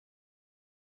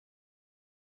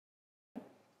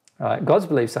right? God's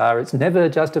beliefs are it's never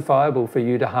justifiable for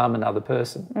you to harm another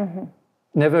person.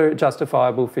 Never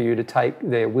justifiable for you to take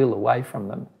their will away from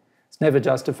them. It's never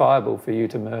justifiable for you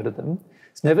to murder them.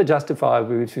 It's never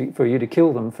justifiable for you to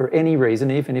kill them for any reason,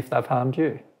 even if they've harmed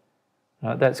you.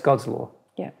 Right? That's God's law.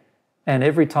 Yeah. And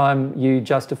every time you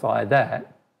justify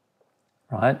that,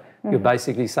 right, you're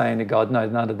basically saying to God, no,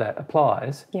 none of that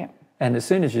applies. Yeah. And as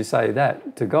soon as you say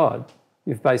that to God,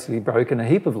 you've basically broken a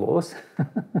heap of laws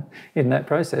in that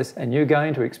process, and you're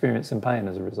going to experience some pain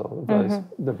as a result of those,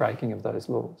 the breaking of those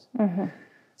laws.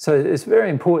 So it's very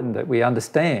important that we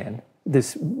understand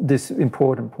this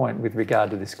important point with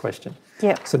regard to this question.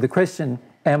 Yeah. So the question,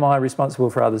 am I responsible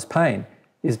for others' pain,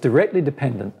 is directly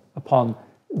dependent upon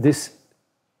this,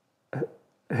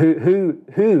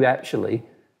 who actually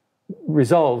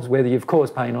resolves whether you've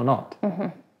caused pain or not.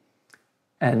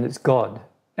 And it's God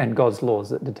and God's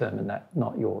laws that determine that,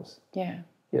 not yours. Yeah.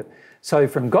 Yep. So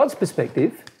from God's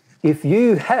perspective, if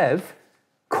you have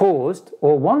caused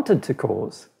or wanted to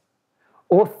cause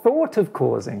or thought of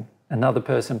causing another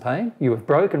person pain, you have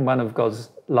broken one of God's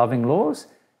loving laws,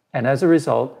 and as a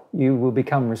result, you will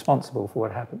become responsible for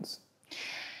what happens.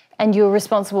 And you're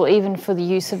responsible even for the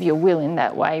use of your will in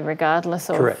that way, regardless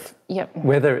of... Correct. Yep.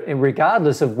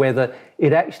 Regardless of whether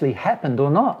it actually happened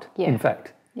or not, in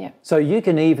fact. Yeah. So you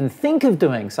can even think of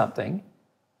doing something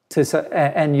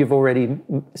and you've already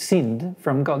sinned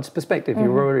from God's perspective.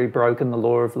 You've already broken the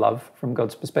law of love from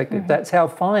God's perspective. That's how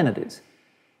fine it is,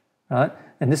 right?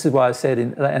 And this is why I said,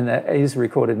 and that is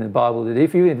recorded in the Bible, that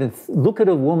if you even look at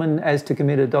a woman as to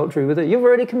commit adultery with her, you've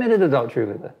already committed adultery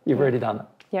with her. You've already done it.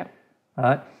 Yeah.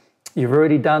 Right? You've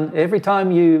already done, every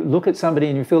time you look at somebody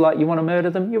and you feel like you want to murder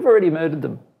them, you've already murdered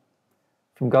them.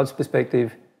 From God's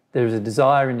perspective, there is a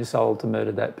desire in your soul to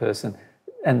murder that person,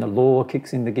 and the law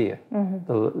kicks into gear.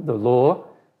 The law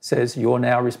says you're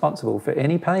now responsible for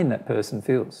any pain that person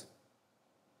feels.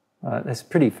 That's a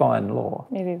pretty fine law.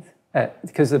 It is.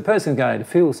 Because the person's going to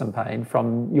feel some pain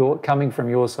coming from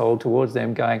your soul towards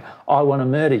them going, I want to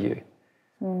murder you.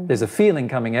 There's a feeling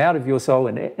coming out of your soul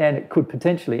and it could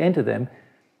potentially enter them,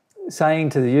 saying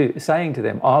to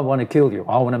them, I want to kill you,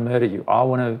 I want to murder you, I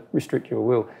want to restrict your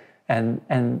will. And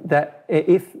that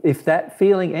if that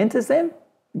feeling enters them,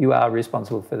 you are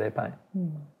responsible for their pain.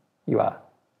 You are.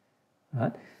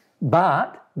 Right?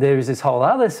 But there is this whole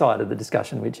other side of the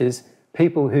discussion, which is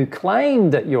people who claim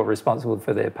that you're responsible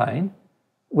for their pain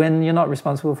when you're not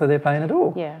responsible for their pain at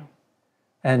all. Yeah.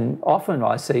 And often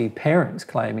I see parents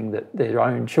claiming that their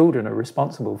own children are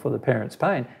responsible for the parents'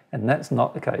 pain, and that's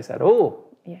not the case at all.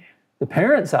 Yeah. The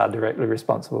parents are directly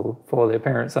responsible for their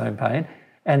parents' own pain,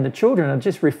 and the children are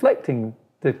just reflecting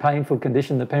the painful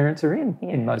condition the parents are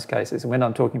in most cases. And when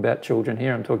I'm talking about children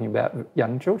here, I'm talking about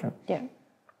young children. Yeah.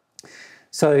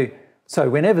 So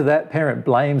whenever that parent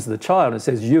blames the child and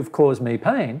says, you've caused me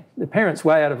pain, the parent's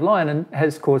way out of line and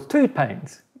has caused two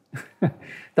pains.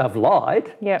 They've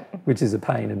lied, which is a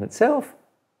pain in itself,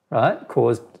 right,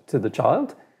 caused to the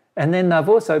child. And then they've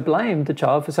also blamed the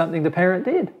child for something the parent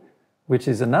did, which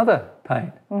is another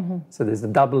pain. So there's a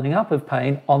doubling up of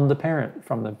pain on the parent,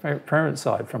 from the parent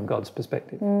side, from God's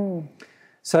perspective.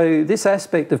 So this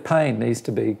aspect of pain needs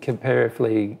to be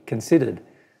carefully considered.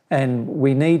 And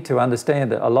we need to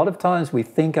understand that a lot of times we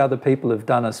think other people have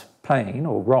done us pain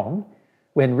or wrong,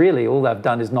 when really all they've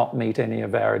done is not meet any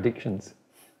of our addictions.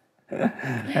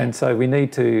 And so we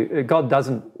need to, God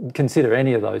doesn't consider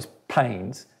any of those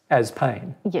pains as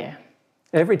pain. Yeah.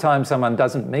 Every time someone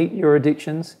doesn't meet your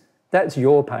addictions, that's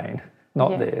your pain,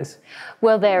 not theirs.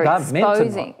 Well, they're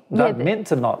exposing. They're meant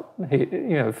to not,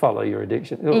 follow your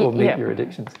addiction or meet your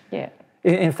addictions. Yeah.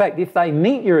 In fact, if they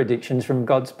meet your addictions from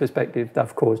God's perspective,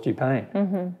 they've caused you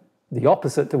pain. The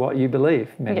opposite to what you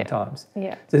believe many times.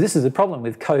 Yeah. So this is a problem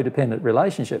with codependent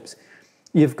relationships.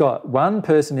 You've got one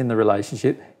person in the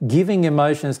relationship giving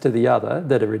emotions to the other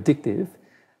that are addictive.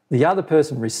 The other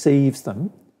person receives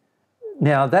them.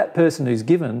 Now, that person who's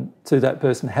given to that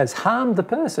person has harmed the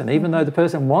person, even though the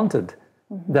person wanted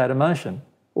that emotion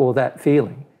or that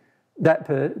feeling.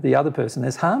 The other person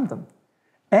has harmed them.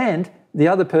 And the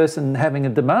other person having a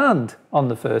demand on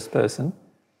the first person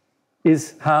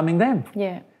is harming them.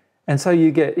 Yeah. And so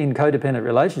you get, in codependent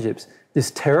relationships,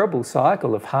 this terrible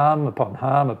cycle of harm upon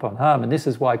harm upon harm. And this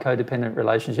is why codependent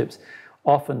relationships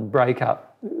often break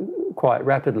up quite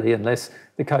rapidly unless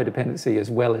the codependency is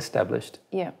well established,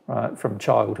 right, from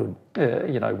childhood,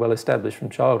 well established from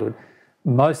childhood.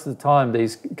 Most of the time,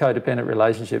 these codependent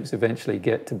relationships eventually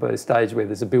get to a stage where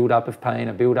there's a build-up of pain,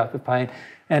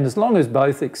 and as long as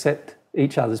both accept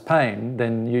each other's pain,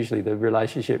 then usually the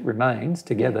relationship remains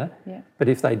together. But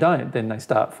if they don't, then they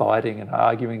start fighting and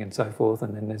arguing and so forth,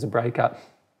 and then there's a breakup.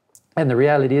 And the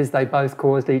reality is they both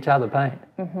caused each other pain.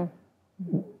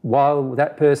 While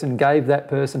that person gave that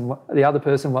person, the other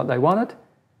person, what they wanted,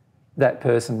 that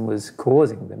person was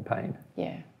causing them pain.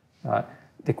 Yeah. Right?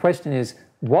 The question is,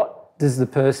 what does the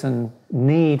person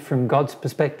need from God's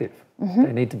perspective?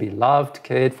 They need to be loved,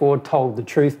 cared for, told the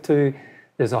truth to.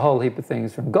 There's a whole heap of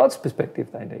things from God's perspective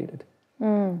they needed.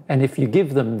 And if you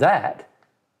give them that,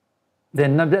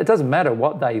 then it doesn't matter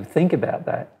what they think about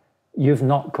that. You've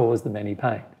not caused them any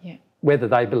pain. Yeah. Whether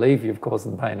they believe you've caused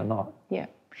them pain or not. Yeah.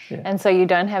 And so you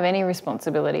don't have any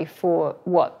responsibility for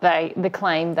what the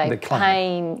pain they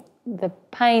claim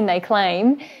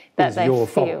that they your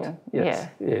feel. Fault. Yes.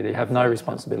 Yeah, you have no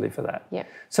responsibility for that. Yeah.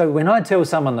 So when I tell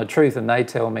someone the truth and they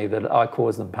tell me that I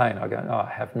caused them pain, I go, no,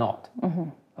 I have not.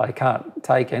 I can't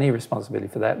take any responsibility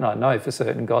for that, and I know for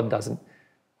certain God doesn't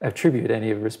attribute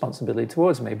any responsibility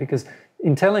towards me, because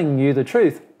in telling you the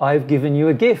truth, I've given you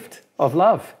a gift of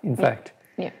love, in fact.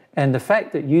 Yeah. And the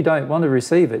fact that you don't want to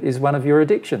receive it is one of your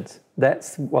addictions.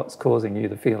 That's what's causing you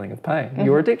the feeling of pain.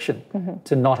 Your addiction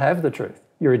to not have the truth.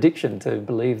 Your addiction to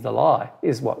believe the lie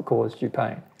is what caused you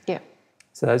pain. Yeah.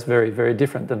 So that's very, very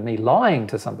different than me lying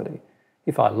to somebody.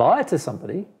 If I lie to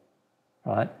somebody,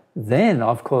 right, then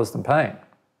I've caused them pain.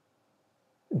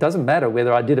 It doesn't matter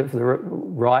whether I did it for the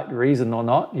right reason or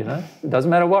not, you know. It doesn't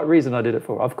matter what reason I did it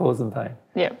for. I've caused them pain.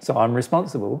 Yeah. So I'm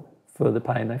responsible for the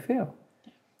pain they feel.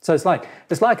 So it's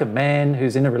like a man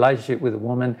who's in a relationship with a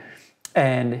woman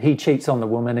and he cheats on the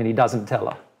woman and he doesn't tell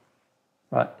her,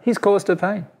 right? He's caused her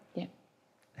pain. Yeah.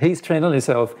 He's telling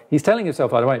himself,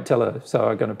 I won't tell her, so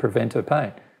I'm going to prevent her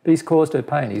pain. But he's caused her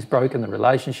pain. He's broken the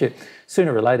relationship.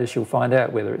 Sooner or later, she'll find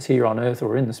out, whether it's here on earth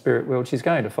or in the spirit world. She's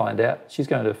going to find out. She's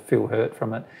going to feel hurt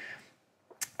from it.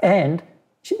 And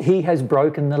he has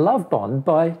broken the love bond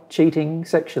by cheating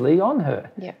sexually on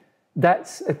her. Yeah.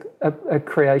 That's a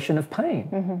creation of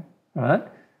pain, right?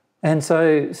 And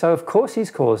so of course he's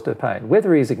caused her pain.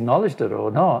 Whether he's acknowledged it or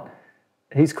not,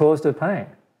 he's caused her pain.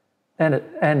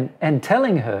 And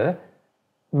telling her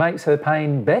makes her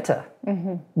pain better,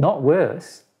 not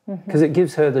worse, because it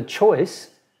gives her the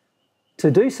choice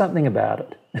to do something about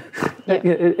it.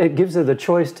 It gives her the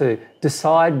choice to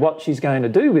decide what she's going to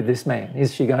do with this man.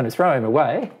 Is she going to throw him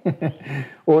away,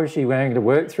 or is she going to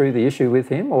work through the issue with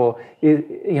him, or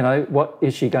what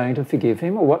is she going to forgive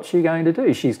him, or what's she going to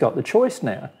do? She's got the choice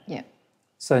now. Yeah.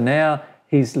 So now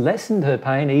he's lessened her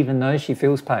pain, even though she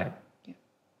feels pain. Yeah.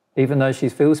 Even though she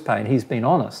feels pain, he's been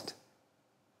honest.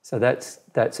 So that's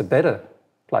a better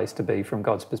place to be from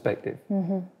God's perspective.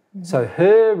 So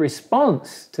her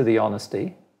response to the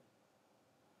honesty,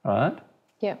 right?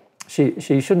 Yeah.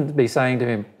 She shouldn't be saying to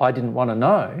him, "I didn't want to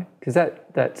know," because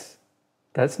that's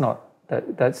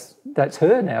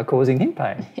her now causing him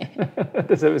pain.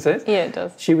 Does that make sense? Yeah, it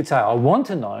does. She would say, "I want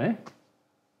to know,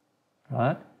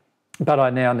 right? But I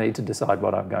now need to decide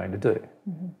what I'm going to do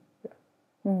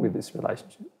with this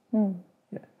relationship."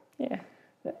 Yeah.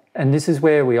 And this is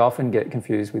where we often get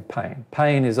confused with pain.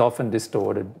 Pain is often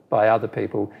distorted by other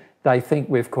people. They think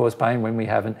we've caused pain when we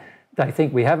haven't. They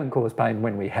think we haven't caused pain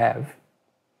when we have.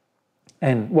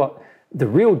 And what the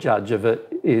real judge of it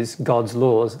is God's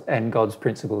laws and God's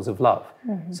principles of love.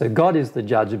 So God is the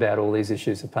judge about all these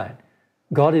issues of pain.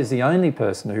 God is the only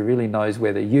person who really knows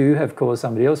whether you have caused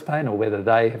somebody else pain or whether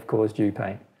they have caused you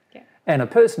pain. Yeah. And a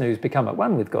person who's become at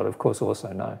one with God, of course,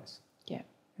 also knows. Yeah.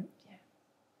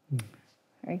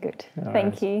 Very good. All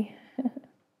Thank you.